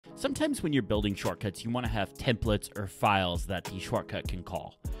Sometimes when you're building shortcuts, you want to have templates or files that the shortcut can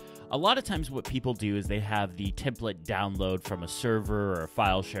call. A lot of times what people do is they have the template download from a server or a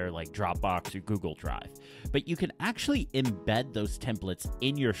file share like Dropbox or Google Drive. But you can actually embed those templates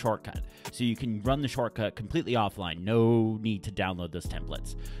in your shortcut. So you can run the shortcut completely offline. No need to download those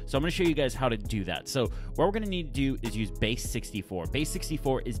templates. So I'm going to show you guys how to do that. So what we're going to need to do is use Base64.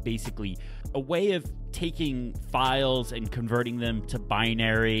 Base64 is basically a way of taking files and converting them to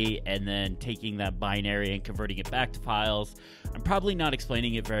binary, and then taking that binary and converting it back to files. I'm probably not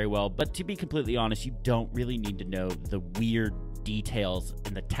explaining it very well, but to be completely honest, you don't really need to know the weird details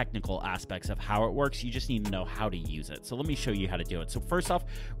and the technical aspects of how it works. You just need to know how to use it. So let me show you how to do it. So first off,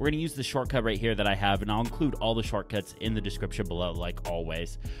 we're going to use the shortcut right here that I have, and I'll include all the shortcuts in the description below, like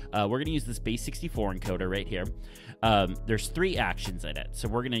always. We're going to use this Base64 encoder right here. There's 3 actions in it. So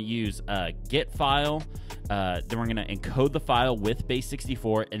we're going to use get file, then we're going to encode the file with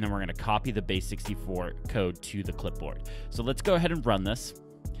Base64, and then we're going to copy the Base64 code to the clipboard. So let's go ahead and run this.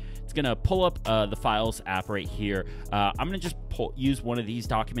 It's going to pull up the Files app right here. I'm going to just use one of these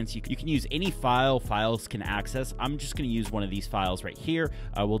documents. You can use any file files can access. I'm just going to use one of these files right here.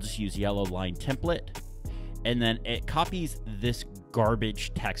 We'll just use yellow line template. And then it copies this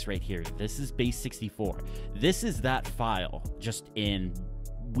garbage text right here. This is Base64. This is that file, just in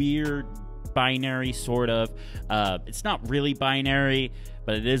weird binary, sort of. It's not really binary,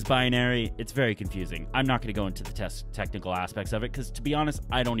 but it is binary. It's very confusing. I'm not going to go into the technical aspects of it because, to be honest,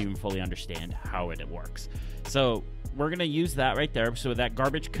 I don't even fully understand how it works. So we're going to use that right there. So that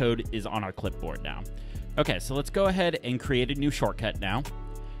garbage code is on our clipboard now. Okay, so let's go ahead and create a new shortcut now.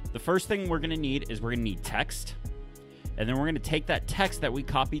 The first thing we're going to need is we're going to need text. And then we're going to take that text that we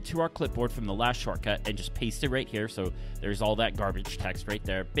copied to our clipboard from the last shortcut and just paste it right here. So there's all that garbage text right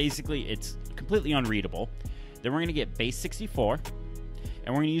there. Basically, it's completely unreadable. Then we're going to get Base64.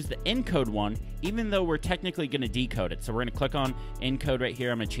 And we're going to use the encode one, even though we're technically going to decode it. So we're going to click on encode right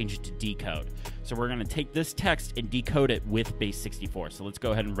here. I'm going to change it to decode. So we're going to take this text and decode it with Base64. So let's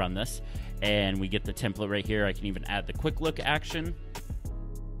go ahead and run this. And we get the template right here. I can even add the quick look action.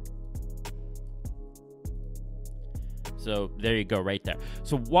 So there you go right there.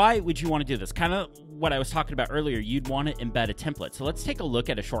 So why would you want to do this? Kind of what I was talking about earlier, you'd want to embed a template. So let's take a look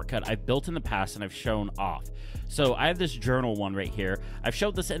at a shortcut I've built in the past and I've shown off. So I have this journal one right here. I've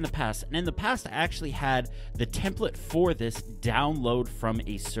showed this in the past, and in the past I actually had the template for this download from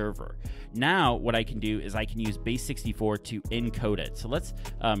a server. Now what I can do is I can use Base64 to encode it. So let's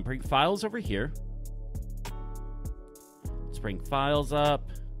bring files over here. Let's bring files up,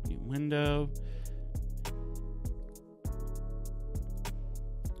 new window.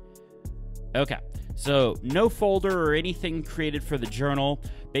 Okay, so no folder or anything created for the journal.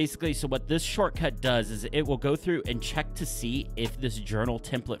 Basically, so what this shortcut does is it will go through and check to see if this journal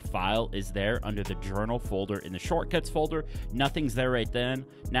template file is there under the journal folder in the shortcuts folder. Nothing's there right then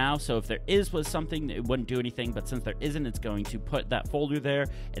now, so if there was something, it wouldn't do anything, but since there isn't, it's going to put that folder there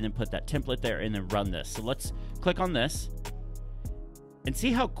and then put that template there and then run this. So let's click on this. And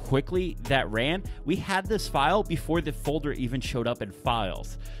see how quickly that ran? We had this file before the folder even showed up in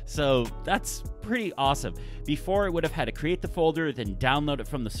files. So that's pretty awesome. Before, it would have had to create the folder, then download it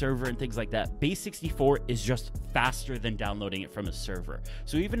from the server and things like that. Base64 is just faster than downloading it from a server.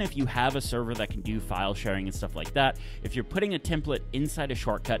 So even if you have a server that can do file sharing and stuff like that, if you're putting a template inside a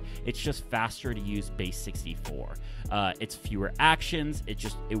shortcut, it's just faster to use Base64. It's fewer actions.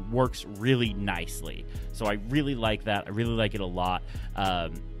 It works really nicely. So I really like that. I really like it a lot.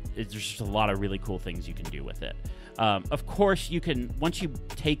 There's just a lot of really cool things you can do with it. Of course, you can, once you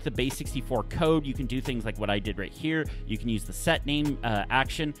take the Base64 code, you can do things like what I did right here. You can use the set name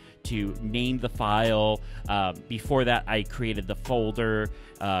action to name the file. Before that, I created the folder,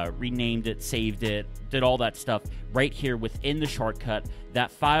 renamed it, saved it, did all that stuff right here within the shortcut. That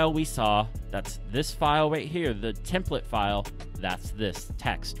file we saw, that's this file right here, the template file, that's this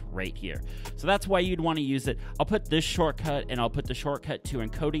text right here. So that's why you'd want to use it. I'll put this shortcut and I'll put the shortcut to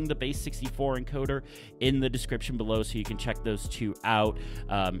encoding the Base64 encoder in the description below so you can check those 2 out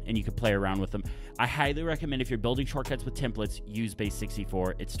and you can play around with them. I highly recommend if you're building shortcuts with templates, use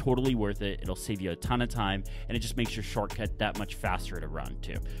Base64. It's totally worth it. It'll save you a ton of time and it just makes your shortcut that much faster to run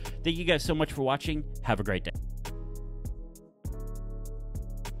too. Thank you guys so much for watching. Have a great day.